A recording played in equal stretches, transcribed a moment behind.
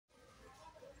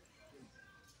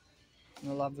I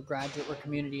love the graduate. We're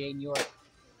Community Aid in York.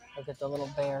 Look at the little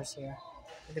bears here.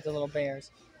 Look at the little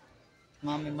bears.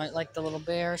 Mommy might like the little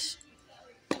bears.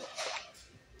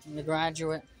 And the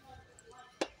graduate.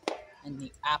 And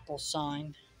the apple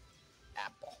sign.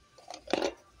 Apple.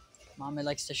 Mommy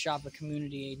likes to shop at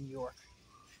Community Aid in York.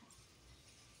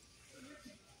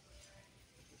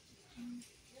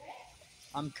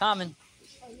 I'm coming.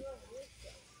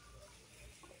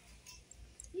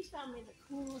 He found me the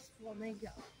coolest flamingo.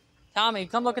 Tommy,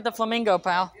 come look at the flamingo,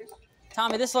 pal.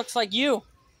 Tommy, this looks like you.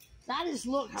 That is,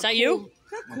 look. Is that you?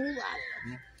 How cool that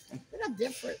is. Look how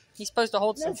different. He's supposed to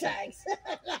hold No something. thanks.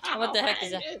 What the heck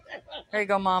is that? There you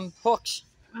go, Mom. Hooks.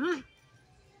 Uh-huh.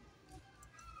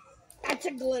 That's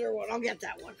a glitter one. I'll get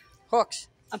that one. Hooks.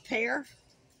 A pair.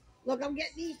 Look, I'm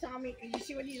getting these, Tommy. Can you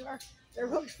see what these are? They're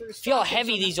hooks for the Feel how stockings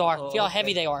heavy on the- these are. Feel how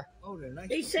heavy they are. Oh, they're nice.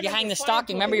 They said You in hang the fire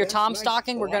stocking. Remember your place. Tom Nice.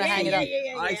 stocking? We're going to Yeah, hang it yeah, up.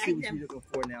 yeah, I yeah, see hang what them. you're looking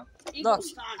for now. Eagle Look,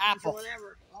 stockings apple. or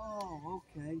whatever. Oh,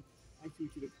 okay. I see what you're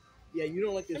looking. Yeah, you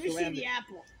don't like the Let me see ceramic. the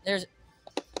apple. There's.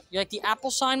 You like the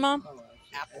apple sign, Mom? Oh,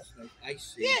 apple. Nice. I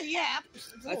see. Yeah,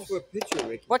 apples. That's for a picture,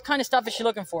 Ricky. What kind of stuff is she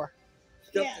looking for?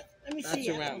 Stuff Yeah, let me that's see.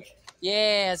 ceramic.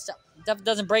 Yeah, stuff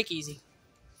doesn't break easy.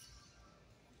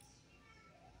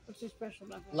 What's so special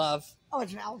about that? Love. Oh,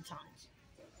 it's Valentine's.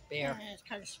 Bear. Yeah, it's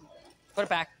kind of small. Put it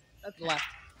back. Okay. Left.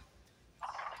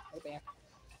 Put it back.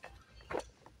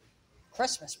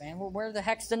 Christmas, man. Where the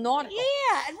heck's the nautical?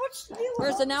 Yeah, and what's the deal with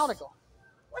Where's all the this- nautical?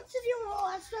 What's the deal with all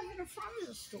that stuff in the front of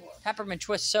the store? Peppermint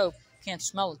twist soap. Can't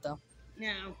smell it, though.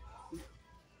 No.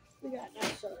 We got no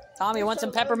soap. Tommy, you We're want so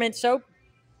some peppermint soap?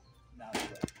 No,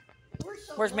 We're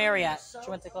so Where's low Mary on at? soap. She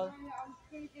went to close? I'm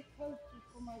going to get coasters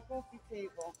for my coffee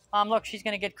table. Look, she's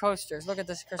going to get coasters. Look at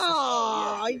this Christmas.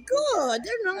 Oh, good.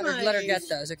 They're nice. Let her get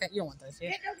those, okay? You don't want those, yeah?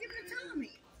 Yeah, no, give it to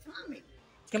Tommy. Tommy.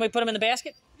 Can we put them in the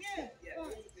basket? Yeah.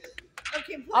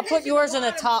 Okay, I'll put his yours in the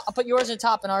bottom. top. I'll put yours in the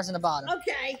top and ours in the bottom.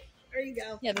 Okay. There you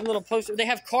go. Yeah, the little poster. They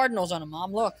have cardinals on them,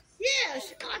 Mom. Look. Yeah,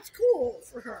 that's cool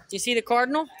for her. Do you see the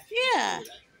cardinal? Yeah.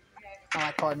 I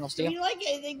like cardinals, do If you? you like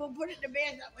anything, we'll put it in the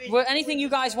bag. That way. Well, anything you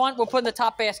guys want, we'll put in the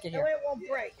top basket That here. way it won't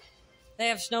break. They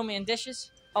have snowman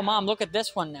dishes. Oh, Mom, look at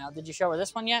this one now. Did you show her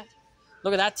this one yet?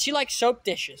 Look at that. She likes soap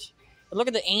dishes. But look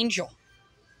at the angel.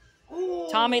 Ooh.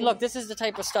 Tommy, look, this is the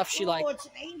type of stuff she likes. Oh, it's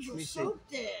an angel me see. soap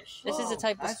dish. This is the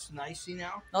type of. That's nice, see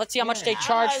now? Now let's see how much they Yeah.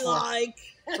 charge I for. like.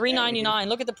 $3.99.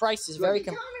 Look at the prices. Very.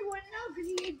 Tommy wouldn't know because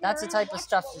he ain't That's the been type of around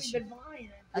stuff watching that what she- we've been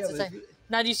buying. That's Yeah, the but type.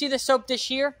 Now, do you see the soap dish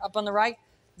here up on the right?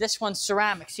 This one's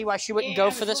ceramic. See why she wouldn't Yeah, go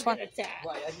I for was this one? looking at that.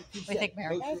 Right, I just What do you think,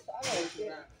 Mary? That's, I like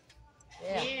it.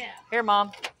 Yeah. Yeah. Here,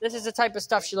 Mom. This is the type of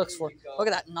stuff she looks for. Look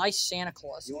at that nice Santa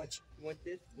Claus. You want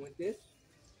this? You want this?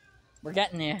 We're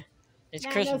getting there. It's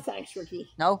No, Christmas. no thanks, Ricky.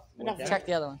 No? Want that? Check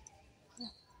the other one.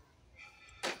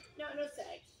 No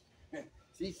thanks.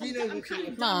 See, she knows what she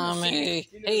wants. Mommy.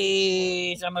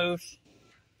 He's a moose.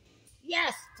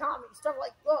 Yes, Tommy. Stuff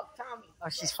like, look, Tommy. Oh,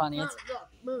 she's funny. Tommy,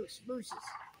 look, mooses.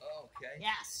 Oh, okay.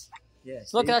 Yes. Yeah,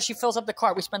 Look see? at how she fills up the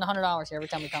cart. We spend $100 here every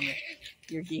time we come here.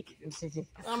 You're a geek.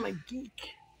 I'm a geek.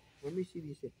 Let me see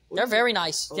these. They're very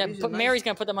nice. Oh, Yeah, these are nice. Mary's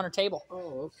going to put them on her table.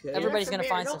 Oh, okay. Everybody's That's gonna for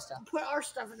find Mary. some stuff. Don't Put our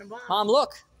stuff in the bottom. Mom,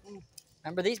 look.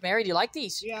 Remember these? Mary, do you like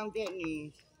these? Yeah, I'm getting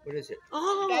these. What is it?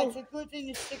 Oh, That's a good thing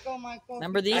to stick on my coffee.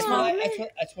 Remember these, That's Oh, what, Mom? I, really?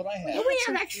 that's what I do have. we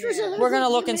have extras of those? We're going to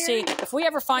in look and Mary? see. If we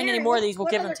ever find any Mary, more of these, we'll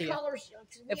what give them other to you. colors?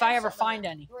 'Cause we If have I ever some of find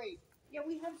them. any. Great. Yeah,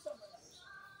 we have some of those.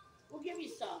 We'll give you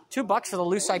some. $2 for the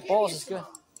lucite balls is good.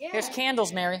 Yeah. Here's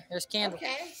candles, Mary. There's candles.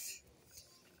 Okay.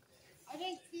 I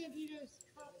didn't see if you just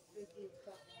cups with you.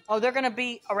 Oh, they're going to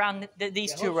be around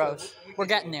these two rows. We're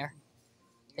getting there.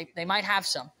 They might have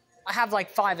some. I have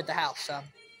like 5 at the house, so.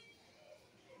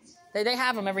 They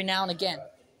have them every now and again.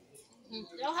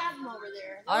 They'll have them over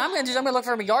there. And I'm gonna look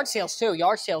for them at yard sales too.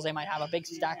 Yard sales, they might have a big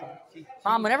stack of them.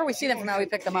 Mom, whenever we see them from now, we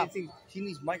pick them up. She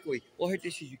needs microwave. All her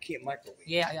dishes you can't microwave.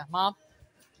 Yeah, Mom.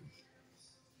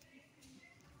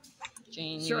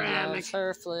 Jeannie Ceramic. loves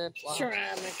her flip flop.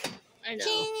 Ceramic. I know.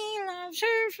 Jeannie loves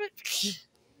her flip.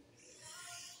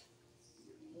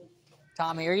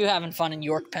 Tommy, are you having fun in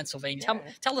York, Pennsylvania?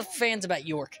 Tell the fans about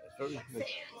York.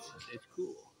 It's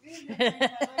cool.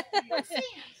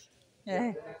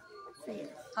 Yeah.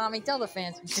 Tommy, tell the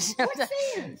fans. What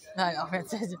fans? I know. What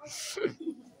fans? Like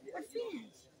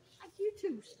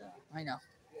YouTube stuff. I know.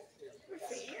 What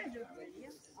fans are video?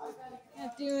 I'm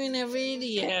doing a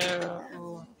video.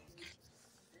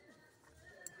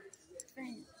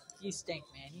 Fans. You stink,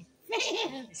 man. You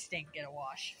Fans. stink. Get a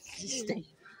wash. You stink.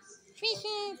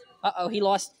 Uh-oh, he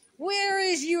lost. Where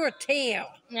is your tail?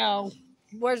 No.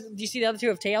 Do you see the other two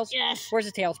have tails? Yes. Where's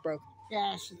the tails broke?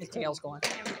 Yes. His tail's gone. I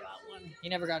never got one. He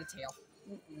never got a tail.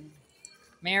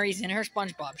 Mary's in her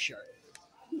SpongeBob shirt.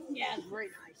 Yeah, it's very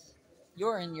nice.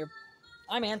 You're in your.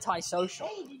 I'm antisocial.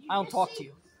 Hey, did you I don't just talk see to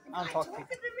you. the I don't guy talk to talking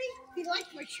you. to me? He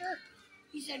liked my shirt.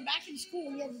 He said back in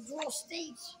school he had to draw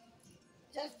states.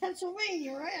 That's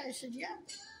Pennsylvania, right? I said, yeah.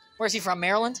 Where's he from?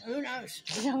 Maryland? Who knows?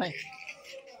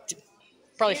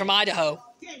 Probably from Idaho.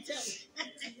 Can't tell.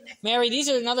 Mary, these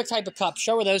are another type of cups.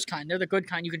 Show her those kind. They're the good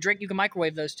kind. You can drink. You can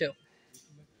microwave those too.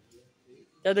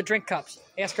 They're the drink cups.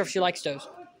 Ask her if she likes those.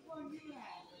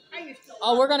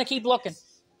 Oh, we're gonna keep looking.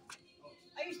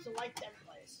 I used to like that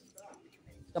place.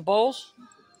 The bowls.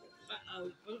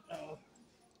 Uh-oh.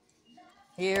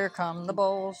 Here come the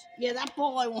bowls. Yeah, that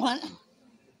bowl I want.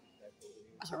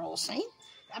 Is her all the same?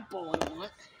 That bowl I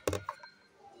want.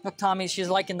 Look, Tommy, she's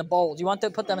liking the bowls. You want to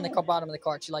put them in the bottom of the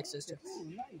cart. She likes those too. Oh,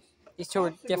 nice. These two are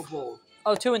Single different. bowl.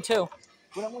 Oh, 2 and 2.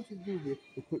 What I want you to do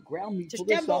is put ground meat. Just pull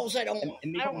this them bowls up, I don't and- want.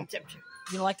 and I make don't them- want them to.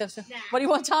 You don't like those two? Nah. What do you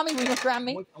want, Tommy? We gonna grab I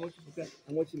me? want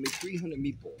you to make 300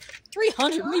 meatballs.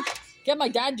 300 meat. Get my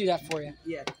dad to do that for you.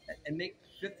 Yeah, and make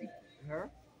 50 for her,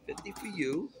 50 for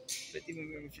you, 50 for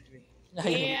me, 50 for me. No, you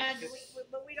don't. Yeah,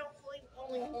 but we don't believe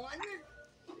only one.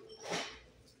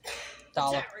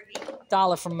 Dollar. What's that, Ricky?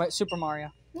 Dollar from Super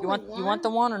Mario. You want the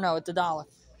one or no? It's the dollar.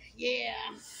 Yeah.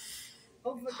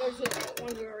 Hopefully it goes with the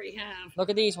ones we already have. Look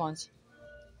at these ones.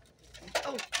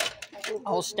 Oh, A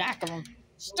whole stack of them.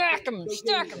 Stack them.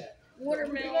 Stack them. Would you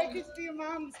like watermelon. this for your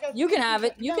mom? It's got You can fishes- have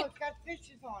it. You no, can- it's got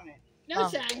fishes on it. No Oh.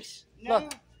 thanks. No.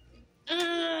 Look.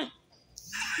 No,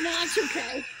 it's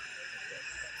okay.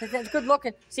 It's good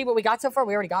looking. See what we got so far?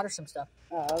 We already got her some stuff.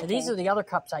 Oh, okay. These are the other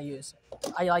cups I use.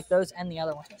 I like those and the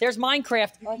other one. There's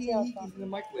Minecraft. You can't eat these in the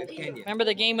microwave, can you? Remember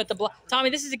the game with the block? Tommy,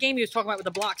 this is the game he was talking about with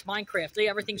the blocks. Minecraft. They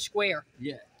everything's square.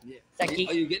 Yeah, yeah. That Are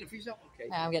geek- you getting it for yourself? Okay.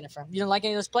 Yeah, I'm getting it from. You didn't like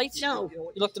any of those plates? No.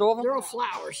 You looked at all of them? They're all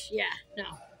flowers. Yeah, no.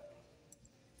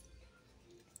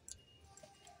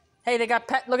 Hey, they got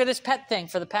pet. Look at this pet thing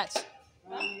for the pets.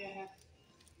 Yeah.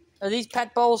 Are these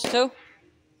pet bowls too?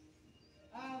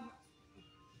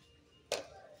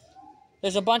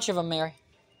 There's a bunch of them, Mary.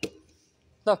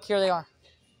 Look, here they are.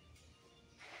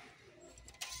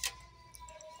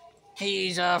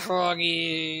 He's a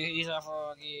froggy. He's a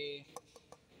froggy.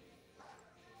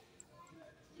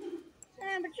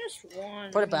 Yeah, but just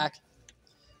one. Put it back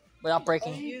without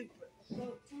breaking it.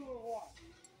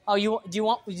 Oh, do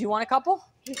you want a couple?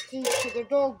 Just these to the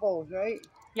dog bowls, right?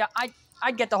 Yeah,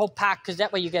 I'd get the whole pack because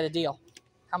that way you get a deal.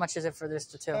 How much is it for this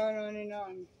to two?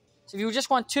 $1.99. So if you just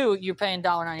want two, you're paying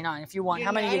 $1.99. If you want,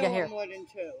 how many do you get here? More than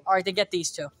two. All right, then get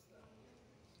these two.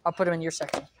 I'll put them in your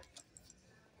section.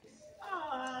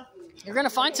 You're gonna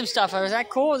find some stuff. Is that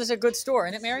cool? This is a good store,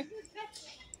 isn't it, Mary? Do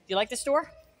you like the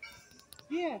store?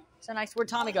 Yeah, It's a nice. Where'd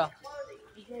Tommy go?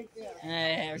 it's right there.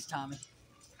 There's Tommy.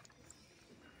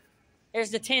 There's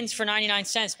the tins for 99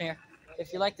 cents, Mary.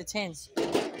 If you like the tins,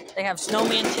 they have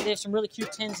snowman. There's some really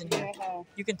cute tins in here. Uh-huh.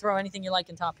 You can throw anything you like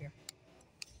in top here.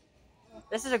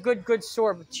 This is a good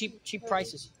store with cheap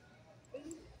prices.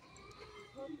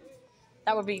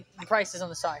 That would be the prices on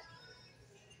the side.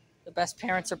 The best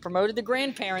parents are promoted. The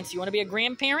grandparents. You want to be a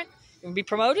grandparent? You want to be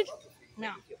promoted?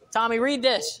 No. Tommy, read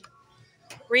this.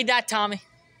 Read that, Tommy.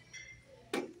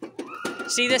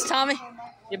 See this, Tommy?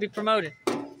 You'll be promoted.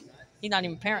 He's not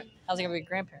even a parent. How's he going to be a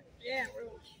grandparent? Yeah, really.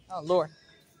 Oh, Lord.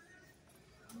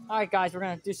 All right, guys, we're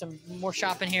going to do some more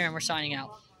shopping here, and we're signing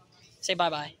out. Say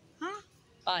bye-bye. Huh?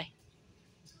 Bye.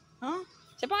 Huh?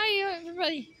 Say bye,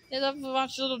 everybody. They love to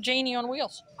watch little Janie on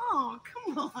wheels. Oh,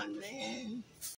 come on, man.